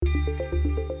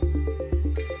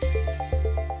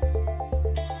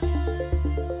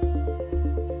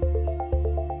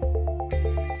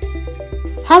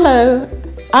Hello,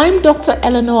 I'm Dr.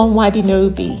 Eleanor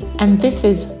Wadinobi, and this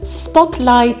is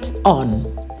Spotlight On,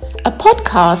 a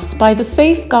podcast by the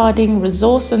Safeguarding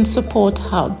Resource and Support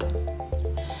Hub.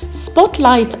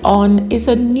 Spotlight On is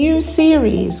a new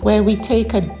series where we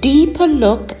take a deeper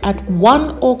look at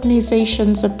one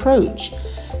organization's approach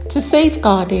to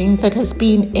safeguarding that has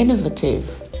been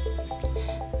innovative.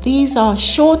 These are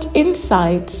short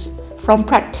insights from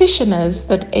practitioners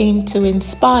that aim to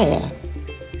inspire.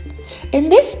 In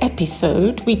this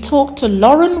episode, we talk to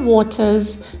Lauren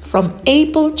Waters from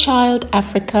Able Child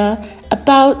Africa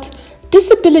about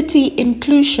disability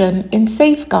inclusion in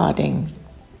safeguarding.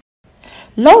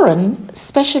 Lauren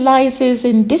specializes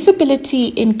in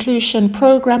disability inclusion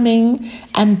programming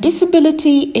and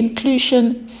disability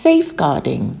inclusion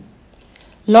safeguarding.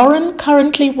 Lauren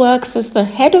currently works as the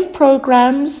head of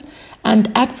programs and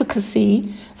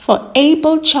advocacy for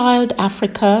Able Child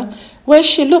Africa, where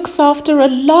she looks after a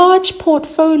large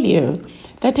portfolio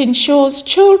that ensures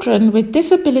children with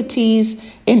disabilities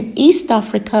in East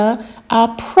Africa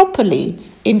are properly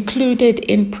included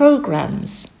in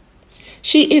programs.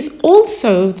 She is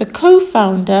also the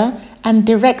co-founder and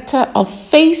director of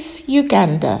FACE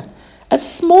Uganda, a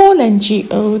small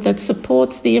NGO that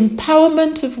supports the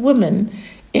empowerment of women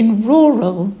in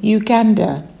rural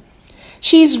Uganda.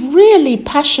 She's really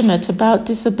passionate about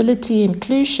disability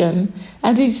inclusion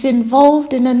and is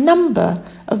involved in a number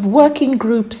of working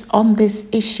groups on this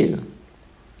issue.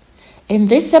 In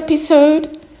this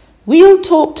episode, we'll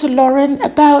talk to Lauren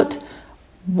about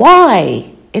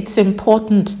why it's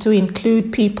important to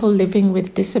include people living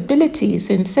with disabilities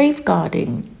in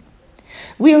safeguarding.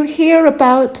 We'll hear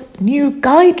about new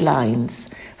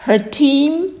guidelines her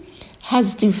team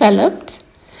has developed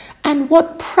and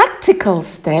what practical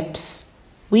steps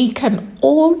we can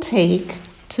all take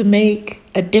to make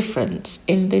a difference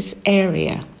in this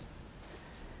area.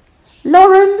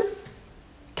 Lauren,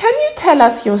 can you tell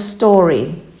us your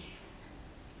story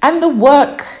and the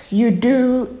work you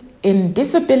do in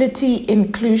disability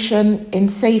inclusion in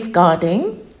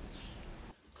safeguarding?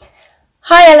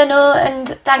 Hi Eleanor,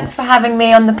 and thanks for having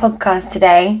me on the podcast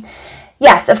today.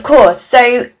 Yes, of course.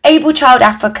 So Able Child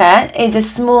Africa is a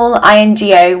small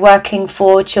INGO working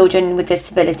for children with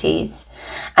disabilities.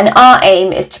 And our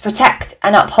aim is to protect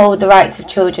and uphold the rights of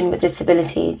children with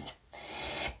disabilities.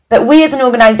 But we as an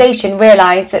organisation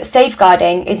realise that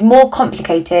safeguarding is more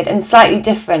complicated and slightly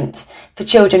different for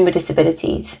children with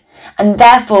disabilities. And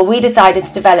therefore we decided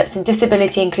to develop some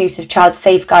disability inclusive child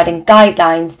safeguarding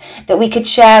guidelines that we could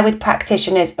share with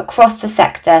practitioners across the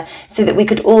sector so that we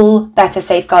could all better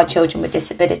safeguard children with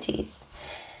disabilities.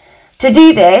 To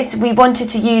do this, we wanted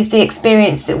to use the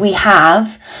experience that we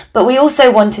have, but we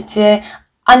also wanted to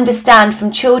understand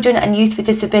from children and youth with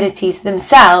disabilities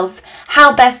themselves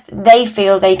how best they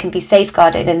feel they can be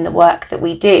safeguarded in the work that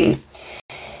we do.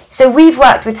 So we've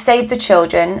worked with Save the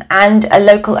Children and a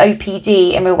local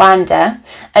OPD in Rwanda.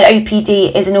 An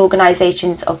OPD is an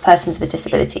organisation of persons with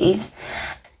disabilities,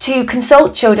 to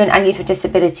consult children and youth with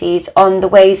disabilities on the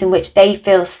ways in which they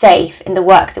feel safe in the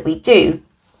work that we do.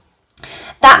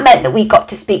 That meant that we got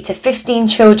to speak to 15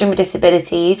 children with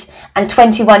disabilities and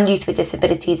 21 youth with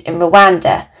disabilities in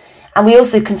Rwanda. And we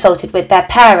also consulted with their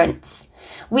parents.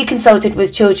 We consulted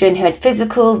with children who had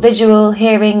physical, visual,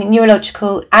 hearing,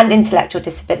 neurological and intellectual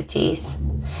disabilities.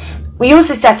 We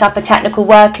also set up a technical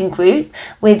working group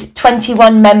with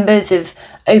 21 members of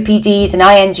OPDs and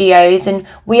INGOs, and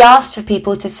we asked for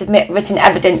people to submit written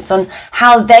evidence on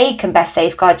how they can best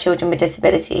safeguard children with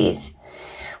disabilities.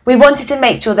 We wanted to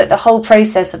make sure that the whole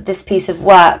process of this piece of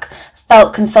work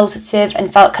felt consultative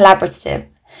and felt collaborative.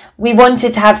 We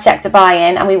wanted to have sector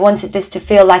buy-in, and we wanted this to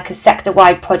feel like a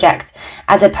sector-wide project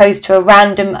as opposed to a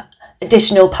random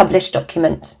additional published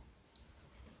document.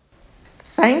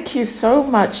 Thank you so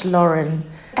much, Lauren.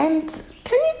 And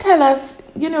can you tell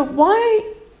us,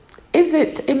 why is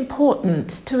it important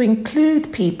to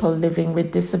include people living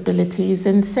with disabilities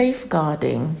in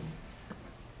safeguarding?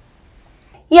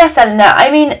 Yes,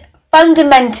 Eleanor.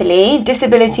 Fundamentally,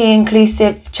 disability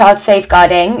inclusive child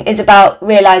safeguarding is about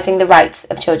realising the rights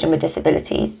of children with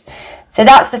disabilities. So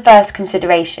that's the first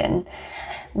consideration.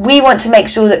 We want to make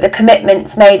sure that the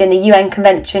commitments made in the UN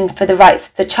Convention for the Rights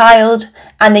of the Child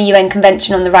and the UN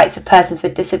Convention on the Rights of Persons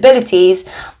with Disabilities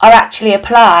are actually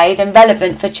applied and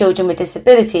relevant for children with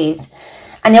disabilities.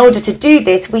 And in order to do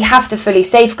this, we have to fully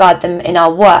safeguard them in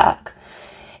our work.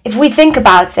 If we think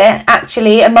about it,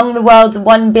 actually, among the world's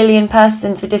 1 billion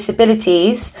persons with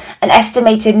disabilities, an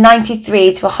estimated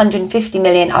 93 to 150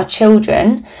 million are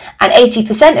children, and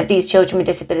 80% of these children with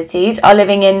disabilities are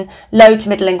living in low to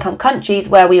middle income countries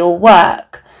where we all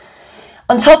work.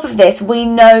 On top of this, we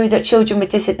know that children with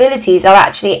disabilities are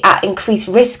actually at increased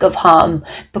risk of harm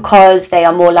because they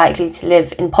are more likely to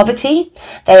live in poverty.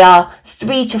 They are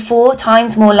 3 to 4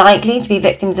 times more likely to be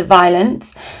victims of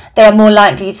violence. They are more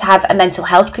likely to have a mental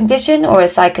health condition or a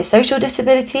psychosocial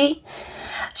disability.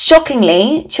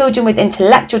 Shockingly, children with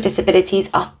intellectual disabilities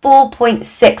are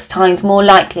 4.6 times more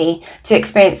likely to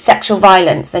experience sexual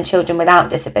violence than children without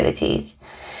disabilities.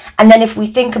 And then if we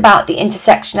think about the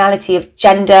intersectionality of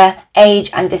gender,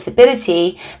 age and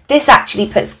disability, this actually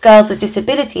puts girls with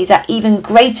disabilities at even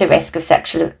greater risk of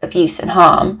sexual abuse and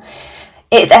harm.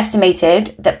 It's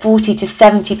estimated that 40 to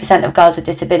 70% of girls with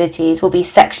disabilities will be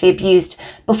sexually abused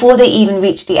before they even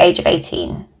reach the age of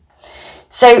 18.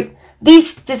 So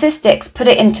these statistics put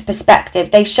it into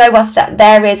perspective. They show us that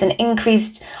there is an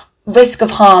increased risk of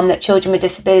harm that children with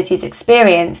disabilities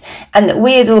experience, and that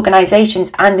we as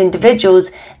organisations and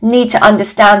individuals need to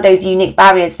understand those unique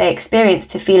barriers they experience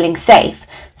to feeling safe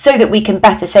so that we can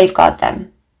better safeguard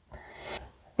them.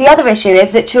 The other issue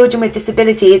is that children with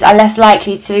disabilities are less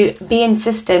likely to be in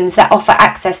systems that offer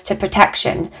access to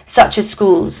protection, such as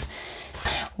schools.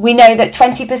 We know that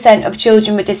 20% of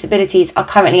children with disabilities are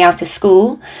currently out of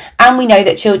school, and we know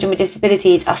that children with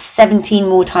disabilities are 17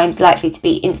 more times likely to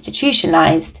be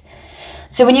institutionalised.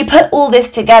 So when you put all this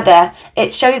together,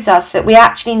 it shows us that we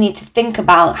actually need to think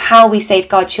about how we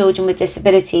safeguard children with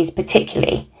disabilities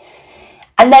particularly.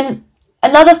 And then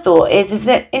another thought is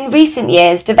that in recent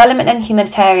years, development and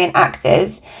humanitarian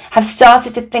actors have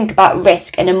started to think about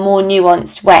risk in a more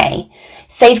nuanced way.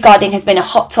 Safeguarding has been a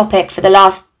hot topic for the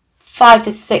last 5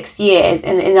 to 6 years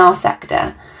in our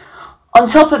sector. On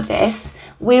top of this,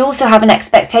 we also have an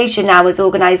expectation now as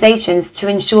organisations to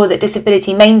ensure that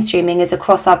disability mainstreaming is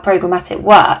across our programmatic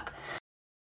work.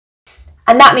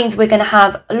 And that means we're going to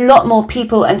have a lot more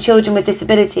people and children with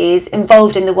disabilities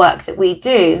involved in the work that we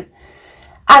do.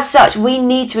 As such, we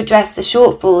need to address the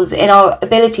shortfalls in our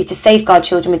ability to safeguard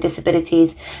children with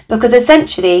disabilities, because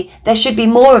essentially there should be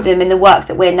more of them in the work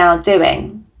that we're now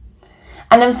doing.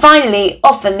 And then finally,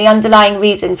 often the underlying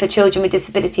reason for children with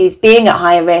disabilities being at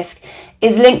higher risk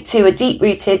is linked to a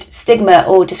deep-rooted stigma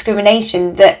or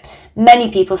discrimination that many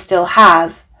people still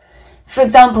have. For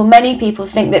example, many people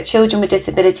think that children with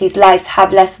disabilities' lives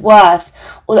have less worth,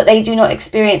 or that they do not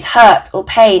experience hurt or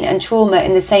pain and trauma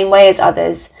in the same way as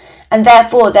others, and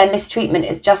therefore their mistreatment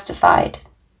is justified.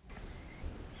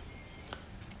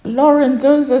 Lauren,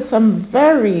 those are some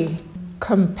very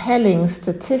compelling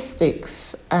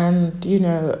statistics and,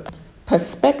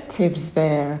 perspectives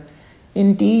there.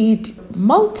 Indeed,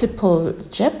 multiple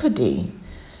jeopardy.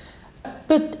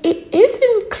 But it is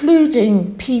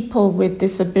including people with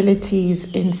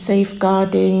disabilities in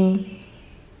safeguarding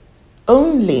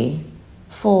only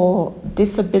for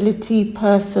disability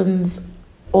persons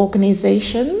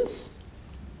organizations?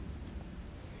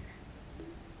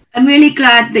 I'm really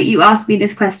glad that you asked me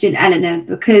this question, Eleanor,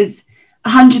 because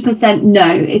 100%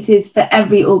 no, it is for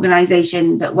every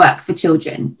organisation that works for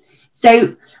children.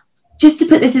 So just to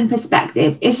put this in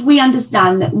perspective, if we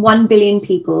understand that 1 billion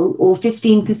people, or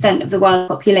 15% of the world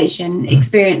population,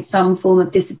 experience some form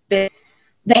of disability,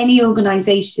 then any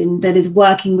organisation that is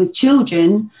working with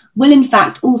children will in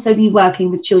fact also be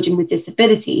working with children with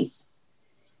disabilities.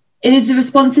 It is the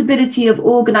responsibility of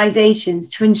organisations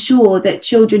to ensure that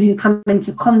children who come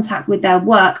into contact with their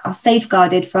work are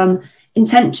safeguarded from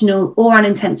intentional or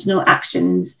unintentional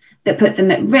actions that put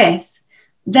them at risk.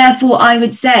 Therefore, I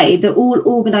would say that all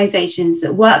organisations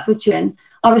that work with children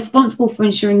are responsible for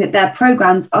ensuring that their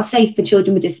programmes are safe for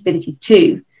children with disabilities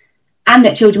too, and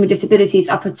that children with disabilities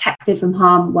are protected from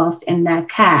harm whilst in their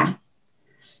care.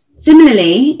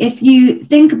 Similarly, if you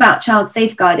think about child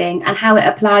safeguarding and how it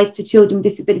applies to children with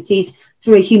disabilities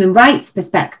through a human rights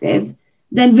perspective,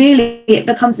 then really it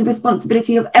becomes the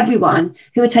responsibility of everyone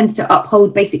who attempts to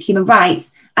uphold basic human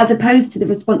rights, as opposed to the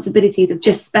responsibilities of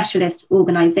just specialist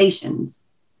organisations.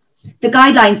 The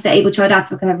guidelines that Able Child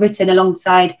Africa have written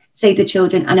alongside Save the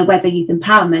Children and Aweza Youth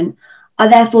Empowerment are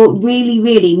therefore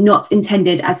really not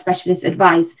intended as specialist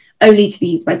advice only to be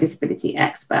used by disability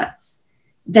experts.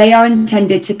 They are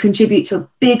intended to contribute to a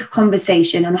big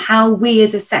conversation on how we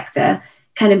as a sector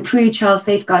can improve child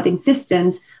safeguarding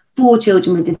systems for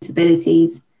children with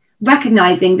disabilities,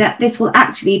 recognising that this will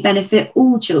actually benefit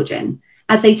all children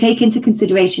as they take into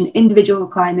consideration individual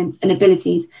requirements and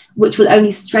abilities, which will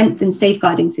only strengthen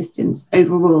safeguarding systems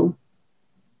overall.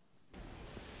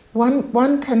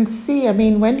 One can see,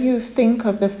 when you think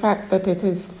of the fact that it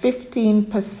is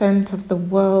 15% of the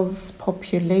world's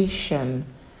population,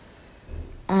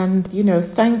 and,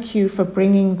 thank you for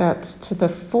bringing that to the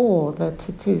fore, that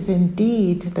it is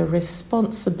indeed the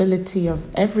responsibility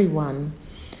of everyone.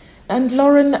 And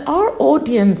Lauren, our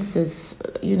audience is,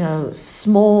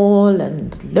 small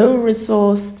and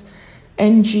low-resourced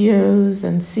NGOs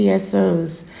and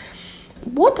CSOs.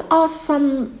 What are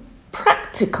some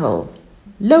practical,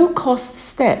 low-cost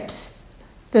steps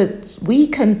that we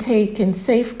can take in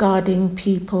safeguarding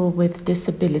people with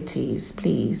disabilities,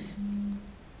 please?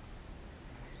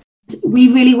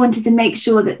 We really wanted to make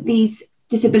sure that these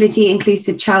disability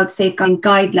inclusive child safeguarding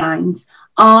guidelines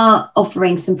are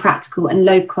offering some practical and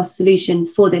low-cost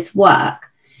solutions for this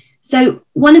work. So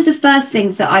one of the first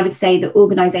things that I would say that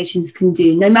organisations can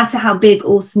do, no matter how big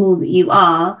or small that you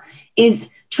are, is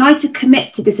try to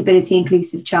commit to disability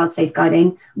inclusive child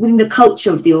safeguarding within the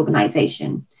culture of the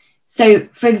organisation. So,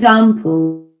 for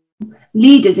example,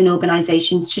 leaders in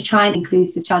organisations should try and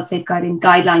inclusive child safeguarding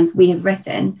guidelines we have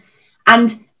written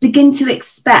and begin to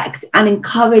expect and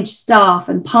encourage staff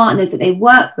and partners that they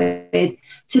work with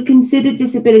to consider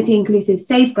disability inclusive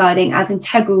safeguarding as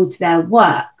integral to their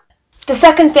work. The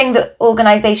second thing that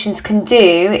organisations can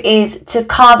do is to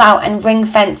carve out and ring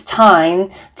fence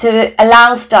time to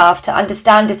allow staff to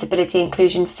understand disability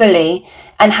inclusion fully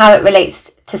and how it relates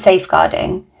to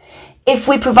safeguarding. If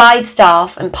we provide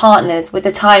staff and partners with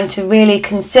the time to really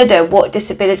consider what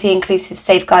disability inclusive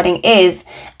safeguarding is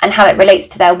and how it relates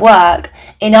to their work,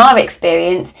 in our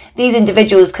experience, these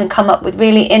individuals can come up with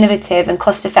really innovative and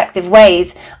cost-effective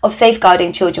ways of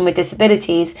safeguarding children with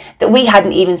disabilities that we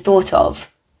hadn't even thought of.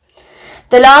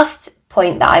 The last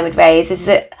point that I would raise is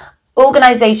that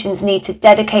organisations need to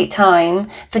dedicate time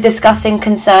for discussing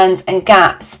concerns and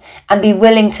gaps and be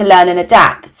willing to learn and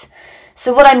adapt.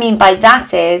 So what I mean by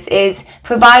that is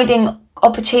providing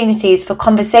opportunities for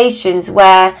conversations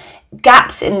where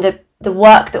gaps in the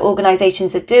work that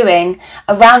organisations are doing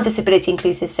around disability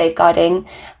inclusive safeguarding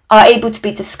are able to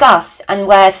be discussed, and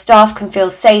where staff can feel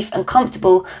safe and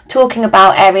comfortable talking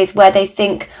about areas where they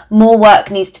think more work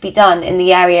needs to be done in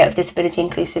the area of disability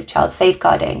inclusive child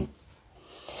safeguarding.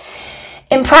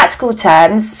 In practical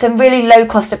terms, some really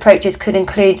low-cost approaches could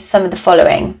include some of the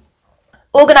following.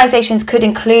 Organisations could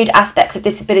include aspects of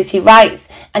disability rights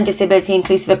and disability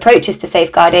inclusive approaches to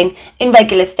safeguarding in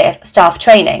regular staff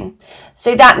training.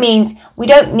 So that means we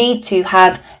don't need to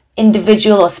have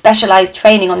individual or specialised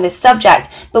training on this subject,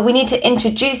 but we need to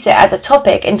introduce it as a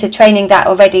topic into training that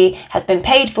already has been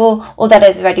paid for or that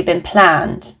has already been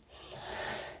planned.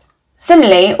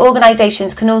 Similarly,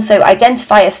 organisations can also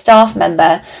identify a staff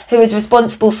member who is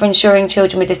responsible for ensuring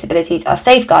children with disabilities are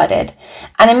safeguarded.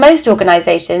 And in most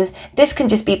organisations, this can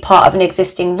just be part of an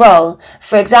existing role.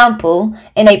 For example,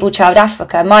 in Able Child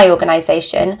Africa, my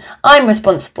organisation, I'm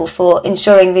responsible for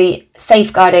ensuring the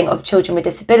safeguarding of children with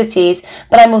disabilities,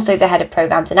 but I'm also the head of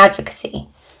programmes and advocacy.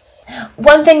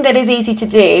 One thing that is easy to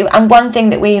do, and one thing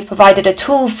that we have provided a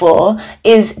tool for,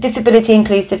 is disability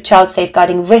inclusive child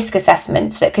safeguarding risk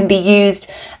assessments that can be used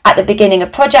at the beginning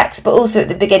of projects but also at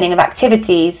the beginning of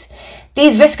activities.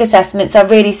 These risk assessments are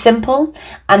really simple,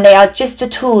 and they are just a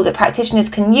tool that practitioners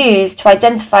can use to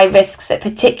identify risks that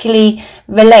particularly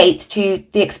relate to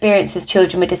the experiences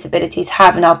children with disabilities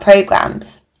have in our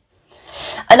programmes.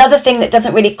 Another thing that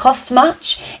doesn't really cost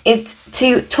much is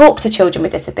to talk to children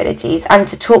with disabilities and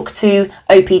to talk to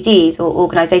OPDs, or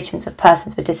organisations of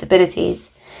persons with disabilities.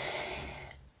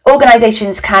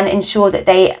 Organisations can ensure that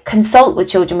they consult with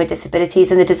children with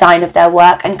disabilities in the design of their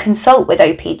work and consult with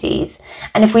OPDs.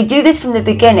 And if we do this from the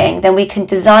beginning, then we can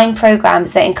design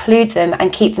programmes that include them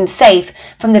and keep them safe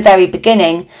from the very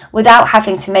beginning without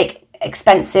having to make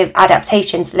expensive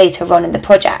adaptations later on in the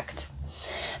project.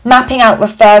 Mapping out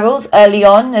referrals early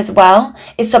on as well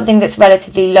is something that's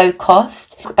relatively low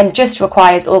cost and just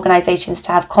requires organisations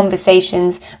to have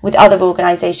conversations with other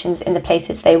organisations in the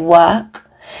places they work.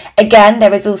 Again,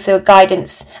 there is also a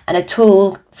guidance and a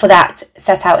tool for that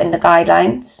set out in the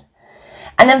guidelines.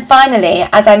 And then finally,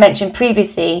 as I mentioned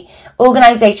previously,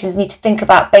 organisations need to think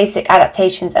about basic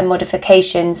adaptations and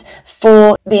modifications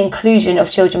for the inclusion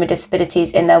of children with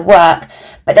disabilities in their work,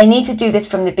 but they need to do this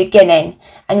from the beginning.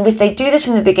 And if they do this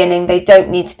from the beginning, they don't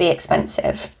need to be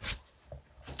expensive.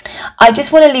 I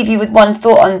just want to leave you with one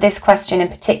thought on this question in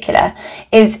particular,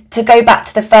 is to go back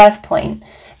to the first point.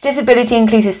 Disability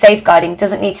inclusive safeguarding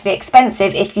doesn't need to be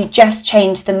expensive if you just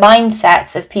change the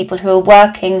mindsets of people who are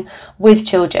working with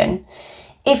children.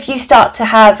 If you start to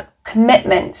have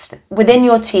commitments within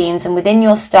your teams and within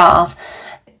your staff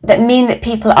that mean that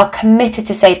people are committed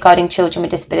to safeguarding children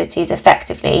with disabilities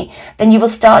effectively, then you will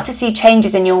start to see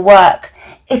changes in your work.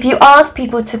 If you ask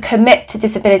people to commit to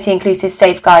disability inclusive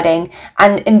safeguarding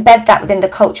and embed that within the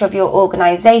culture of your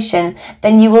organisation,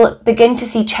 then you will begin to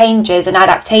see changes and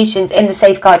adaptations in the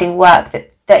safeguarding work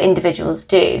that individuals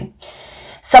do.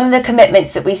 Some of the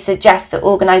commitments that we suggest that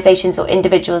organisations or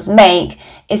individuals make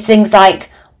is things like,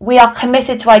 we are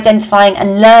committed to identifying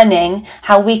and learning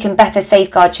how we can better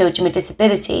safeguard children with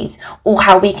disabilities, or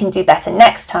how we can do better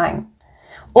next time.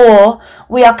 Or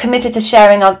we are committed to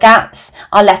sharing our gaps,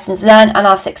 our lessons learned and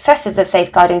our successes of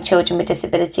safeguarding children with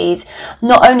disabilities,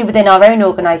 not only within our own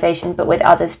organisation but with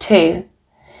others too.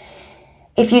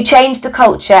 If you change the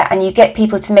culture and you get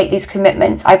people to make these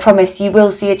commitments, I promise you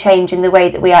will see a change in the way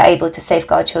that we are able to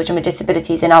safeguard children with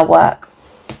disabilities in our work.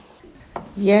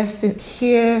 Yes,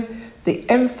 here the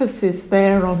emphasis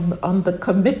there on the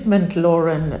commitment,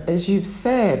 Lauren, as you've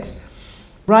said,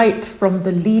 right from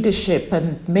the leadership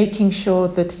and making sure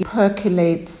that it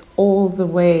percolates all the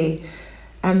way,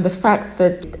 and the fact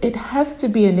that it has to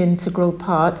be an integral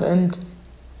part, and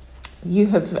you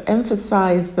have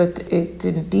emphasized that it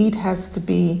indeed has to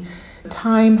be,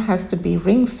 time has to be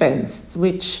ring-fenced,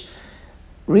 which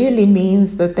really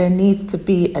means that there needs to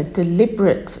be a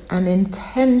deliberate and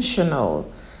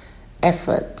intentional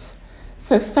effort.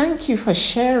 So thank you for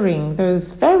sharing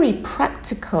those very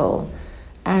practical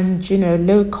and,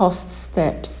 low-cost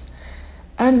steps.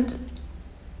 And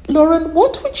Lauren,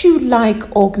 what would you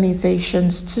like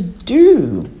organizations to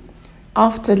do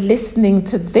after listening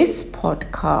to this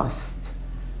podcast?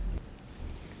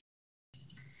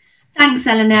 Thanks,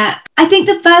 Eleanor. I think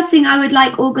the first thing I would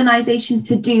like organisations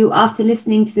to do after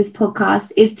listening to this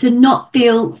podcast is to not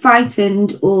feel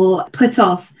frightened or put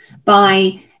off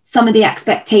by some of the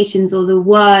expectations or the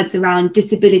words around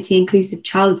disability inclusive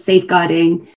child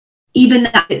safeguarding. Even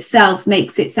that itself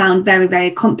makes it sound very,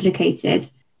 very complicated.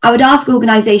 I would ask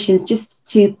organisations just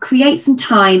to create some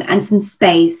time and some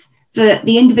space for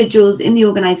the individuals in the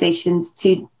organisations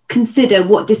to consider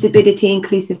what disability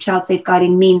inclusive child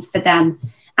safeguarding means for them,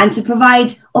 and to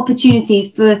provide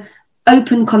opportunities for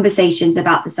open conversations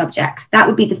about the subject. That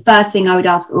would be the first thing I would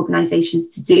ask organisations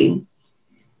to do.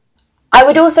 I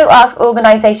would also ask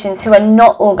organisations who are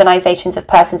not organisations of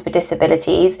persons with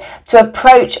disabilities to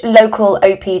approach local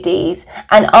OPDs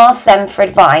and ask them for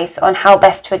advice on how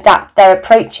best to adapt their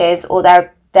approaches or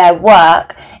their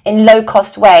work in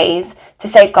low-cost ways to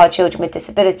safeguard children with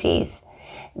disabilities.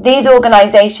 These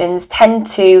organisations tend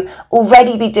to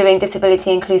already be doing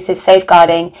disability inclusive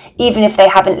safeguarding, even if they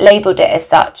haven't labelled it as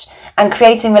such, and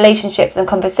creating relationships and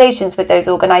conversations with those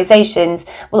organisations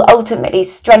will ultimately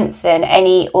strengthen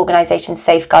any organisation's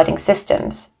safeguarding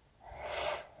systems.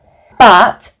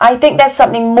 But I think there's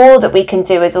something more that we can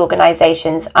do as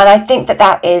organisations, and I think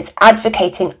that is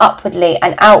advocating upwardly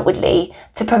and outwardly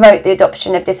to promote the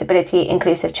adoption of disability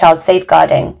inclusive child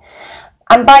safeguarding.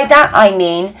 And by that I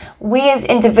mean, we as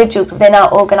individuals within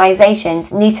our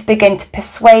organisations need to begin to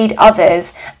persuade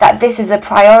others that this is a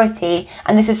priority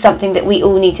and this is something that we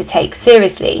all need to take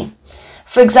seriously.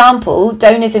 For example,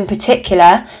 donors in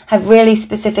particular have really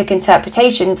specific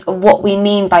interpretations of what we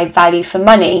mean by value for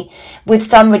money, with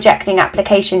some rejecting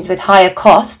applications with higher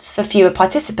costs for fewer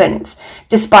participants,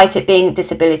 despite it being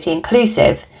disability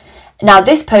inclusive. Now,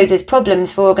 this poses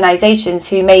problems for organisations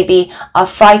who maybe are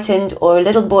frightened or a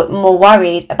little bit more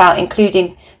worried about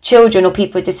including children or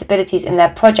people with disabilities in their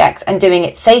projects and doing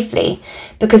it safely,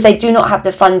 because they do not have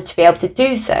the funds to be able to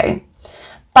do so.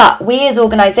 But we as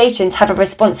organisations have a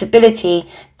responsibility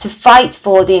to fight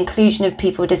for the inclusion of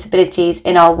people with disabilities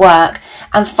in our work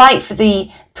and fight for the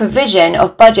provision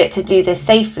of budget to do this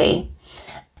safely.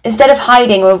 Instead of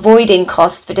hiding or avoiding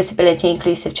costs for disability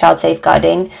inclusive child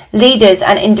safeguarding, leaders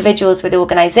and individuals with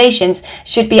organisations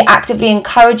should be actively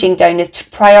encouraging donors to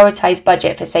prioritise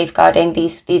budget for safeguarding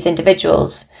these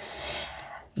individuals,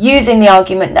 using the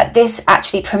argument that this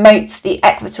actually promotes the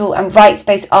equitable and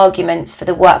rights-based arguments for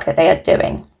the work that they are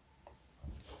doing.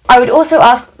 I would also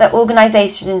ask that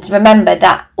organisations remember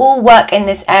that all work in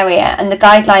this area and the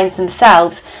guidelines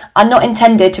themselves are not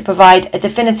intended to provide a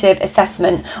definitive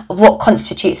assessment of what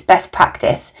constitutes best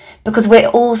practice, because we're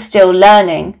all still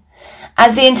learning.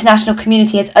 As the international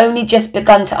community has only just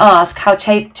begun to ask how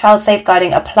child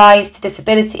safeguarding applies to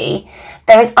disability,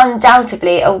 there is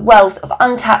undoubtedly a wealth of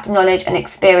untapped knowledge and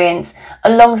experience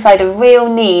alongside a real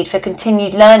need for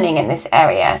continued learning in this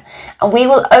area. And we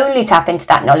will only tap into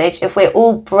that knowledge if we're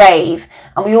all brave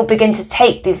and we all begin to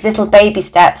take these little baby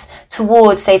steps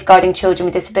towards safeguarding children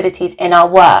with disabilities in our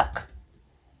work.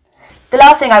 The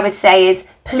last thing I would say is,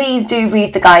 please do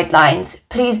read the guidelines.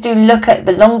 Please do look at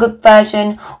the longer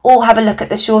version or have a look at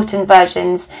the shortened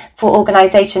versions for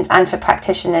organisations and for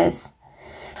practitioners.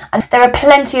 And there are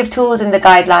plenty of tools in the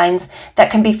guidelines that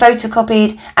can be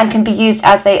photocopied and can be used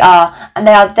as they are, and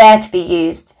they are there to be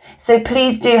used. So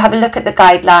please do have a look at the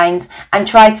guidelines and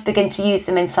try to begin to use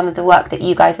them in some of the work that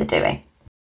you guys are doing.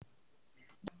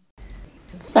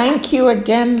 Thank you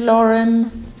again, Lauren.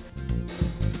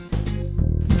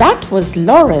 That was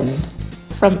Lauren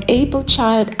from Able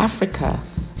Child Africa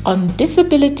on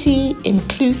disability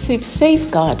inclusive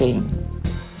safeguarding.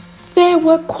 There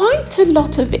were quite a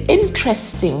lot of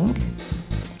interesting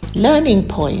learning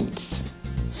points,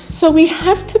 so we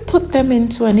have to put them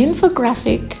into an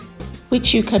infographic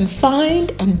which you can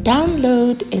find and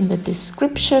download in the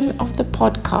description of the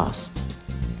podcast.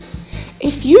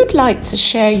 If you'd like to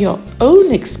share your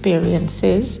own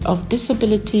experiences of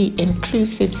disability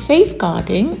inclusive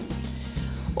safeguarding,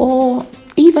 or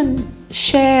even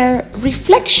share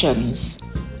reflections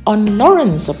on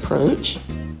Lauren's approach,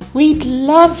 we'd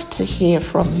love to hear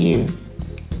from you.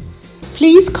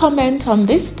 Please comment on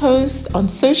this post on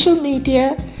social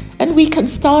media and we can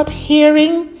start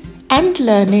hearing and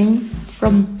learning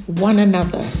from one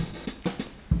another.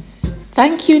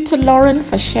 Thank you to Lauren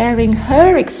for sharing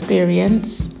her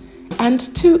experience and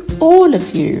to all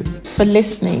of you for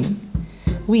listening.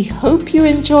 We hope you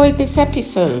enjoyed this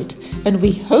episode and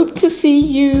we hope to see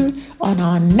you on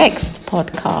our next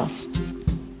podcast.